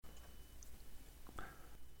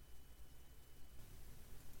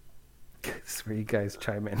This is where you guys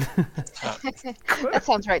chime in. That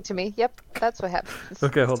sounds right to me. Yep, that's what happens.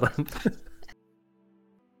 Okay, hold on.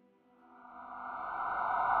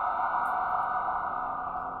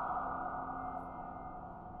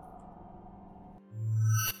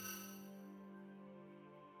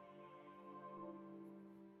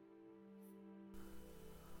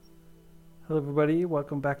 Hello, everybody.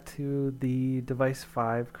 Welcome back to the Device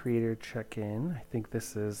 5 Creator Check-In. I think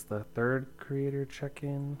this is the third Creator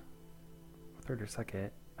Check-In, third or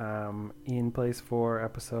second, in place for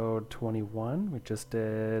episode 21. We just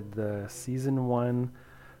did the Season 1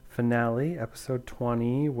 finale, episode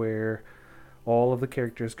 20, where all of the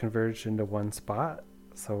characters converged into one spot.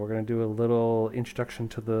 So we're going to do a little introduction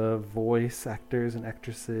to the voice actors and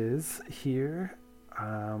actresses here.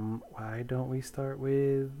 Why don't we start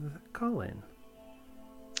with Colin?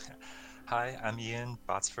 Hi, I'm Ian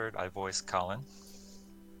Botsford. I voice Colin.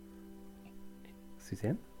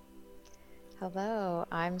 Suzanne? Hello,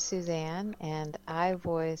 I'm Suzanne, and I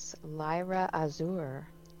voice Lyra Azur.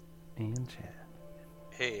 And Chad.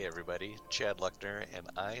 Hey everybody, Chad Luckner, and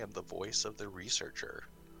I am the voice of the researcher.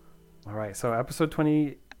 All right, so episode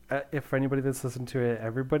 20, if anybody that's listened to it,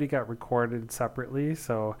 everybody got recorded separately,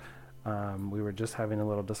 so we were just having a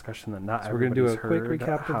little discussion that not everybody's heard. We're going to do a quick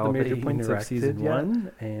recap of the major points of Season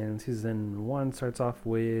 1, and Season 1 starts off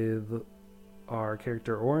with our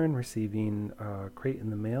character Oren receiving a crate in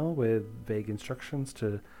the mail with vague instructions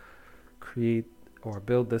to create or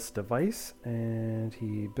build this device, and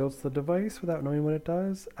he builds the device without knowing what it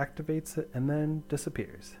does, activates it, and then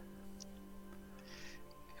disappears.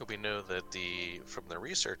 We know that from the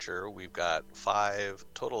researcher, we've got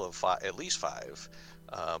total of at least five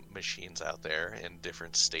machines out there in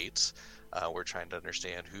different states. We're trying to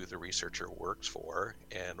understand who the researcher works for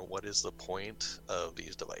and what is the point of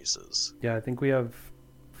these devices. Yeah, I think we have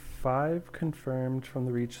 5 confirmed from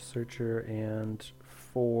the researcher and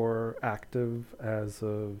 4 active as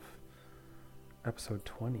of episode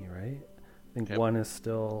 20, right? I think one is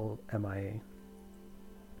still MIA.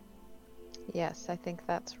 Yes, I think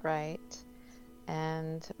that's right.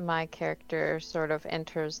 And my character sort of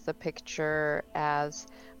enters the picture as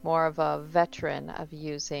more of a veteran of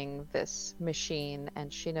using this machine,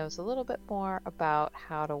 and she knows a little bit more about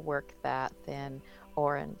how to work that than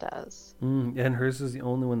Oren does. And hers is the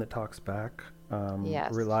only one that talks back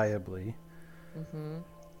reliably. Mm-hmm.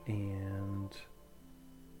 And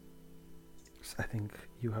I think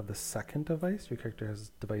you have the second device. Your character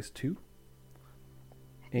has device 2.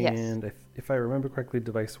 And yes. If I remember correctly,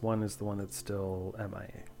 device 1 is the one that's still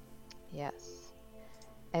MIA. Yes.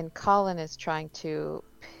 And Colin is trying to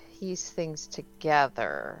piece things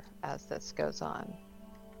together as this goes on.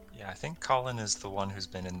 Yeah, I think Colin is the one who's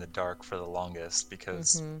been in the dark for the longest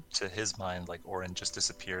because to his mind, like, Oren just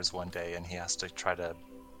disappears one day and he has to try to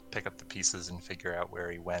pick up the pieces and figure out where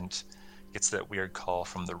he went. Gets that weird call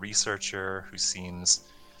from the researcher who seems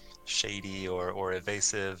shady or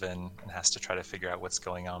evasive and has to try to figure out what's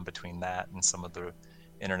going on between that and some of the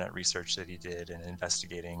internet research that he did and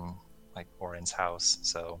investigating like Oren's house.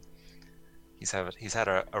 So he's had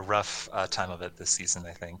a rough time of it this season,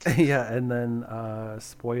 I think. Yeah, and then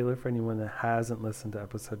spoiler for anyone that hasn't listened to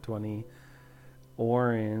episode 20,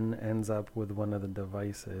 Oren ends up with one of the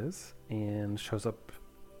devices and shows up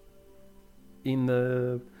in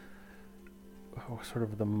the sort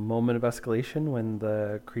of the moment of escalation when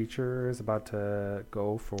the creature is about to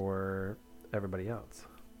go for everybody else.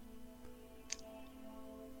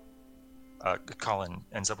 Colin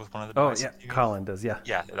ends up with one of the devices. Oh, yeah, Colin does, yeah.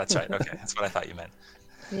 Yeah, that's right. Okay, that's what I thought you meant.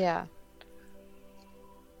 Yeah.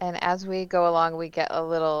 And as we go along, we get a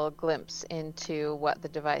little glimpse into what the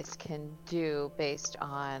device can do based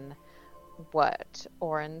on what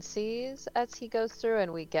Oren sees as he goes through,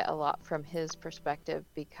 and we get a lot from his perspective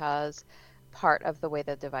because part of the way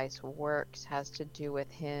the device works has to do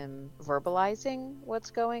with him verbalizing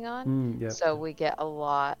what's going on. Yeah. So we get a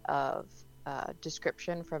lot of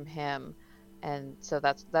description from him, and so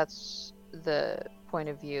that's the point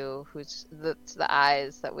of view that's the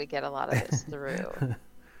eyes that we get a lot of this through.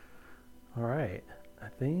 All right, I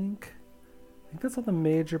think that's all the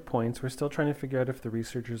major points. We're still trying to figure out if the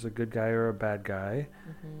researcher's a good guy or a bad guy,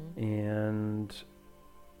 and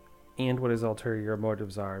what his ulterior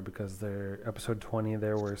motives are, because episode 20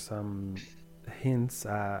 there were some hints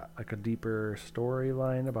at like a deeper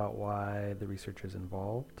storyline about why the researcher's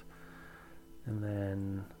involved, and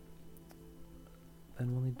then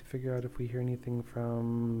we'll need to figure out if we hear anything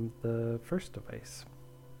from the first device.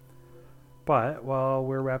 But while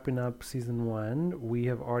we're wrapping up season 1, we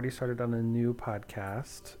have already started on a new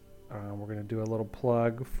podcast. We're going to do a little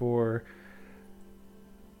plug for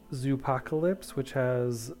Zoopocalypse, which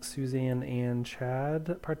has Suzanne and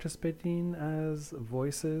Chad participating as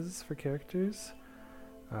voices for characters.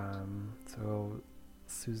 So,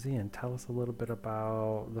 Suzanne, tell us a little bit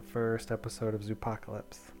about the first episode of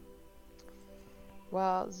Zoopocalypse.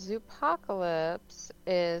 Well, Zoopocalypse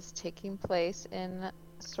is taking place in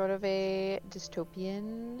sort of a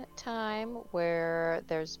dystopian time where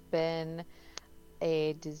there's been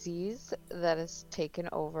a disease that has taken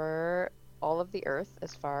over all of the earth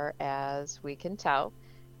as far as we can tell.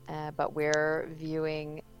 But we're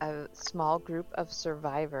viewing a small group of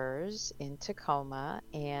survivors in Tacoma,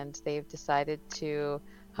 and they've decided to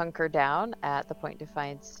hunker down at the Point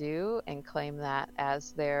Defiance Zoo and claim that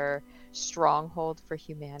as their stronghold for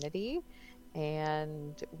humanity.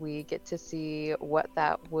 And we get to see what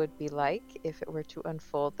that would be like if it were to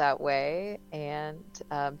unfold that way. And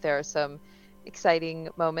there are some exciting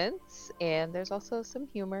moments, and there's also some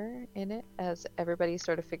humor in it as everybody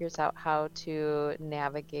sort of figures out how to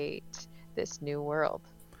navigate this new world.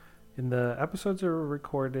 And the episodes are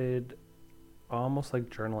recorded almost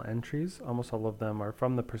like journal entries. Almost all of them are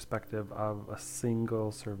from the perspective of a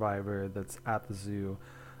single survivor that's at the zoo,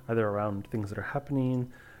 either around things that are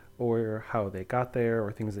happening or how they got there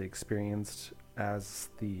or things they experienced as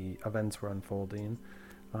the events were unfolding.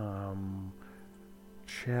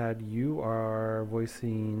 Chad, you are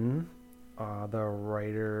voicing the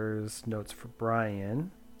writer's notes for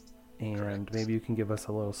Brian, and Correct. maybe you can give us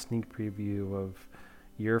a little sneak preview of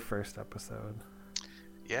your first episode.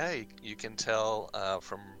 Yeah, you can tell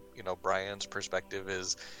from Brian's perspective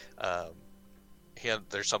is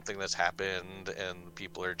there's something that's happened and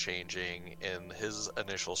people are changing, and his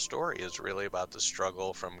initial story is really about the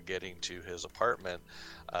struggle from getting to his apartment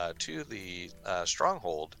to the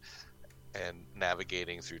stronghold and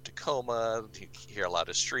navigating through Tacoma. You hear a lot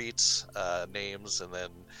of streets names, and then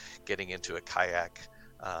getting into a kayak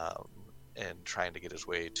and trying to get his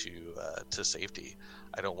way to safety.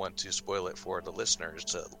 I don't want to spoil it for the listeners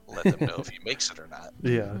to let them know if he makes it or not.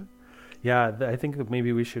 Yeah. Yeah, I think that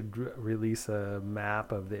maybe we should release a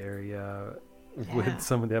map of the area with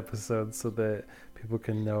some of the episodes so that people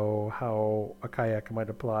can know how a kayak might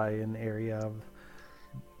apply in the area of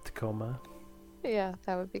Tacoma. Yeah,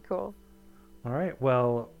 that would be cool. All right.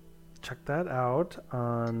 Well, check that out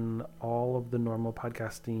on all of the normal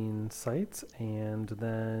podcasting sites, and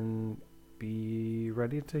then be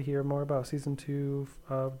ready to hear more about season 2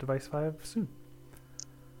 of Device 5 soon.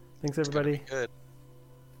 Thanks, everybody. It's gonna be good.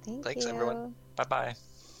 Thanks, everyone. Bye-bye.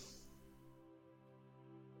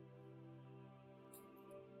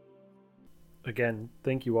 Again,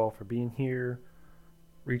 thank you all for being here.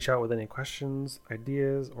 Reach out with any questions,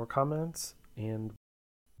 ideas, or comments, and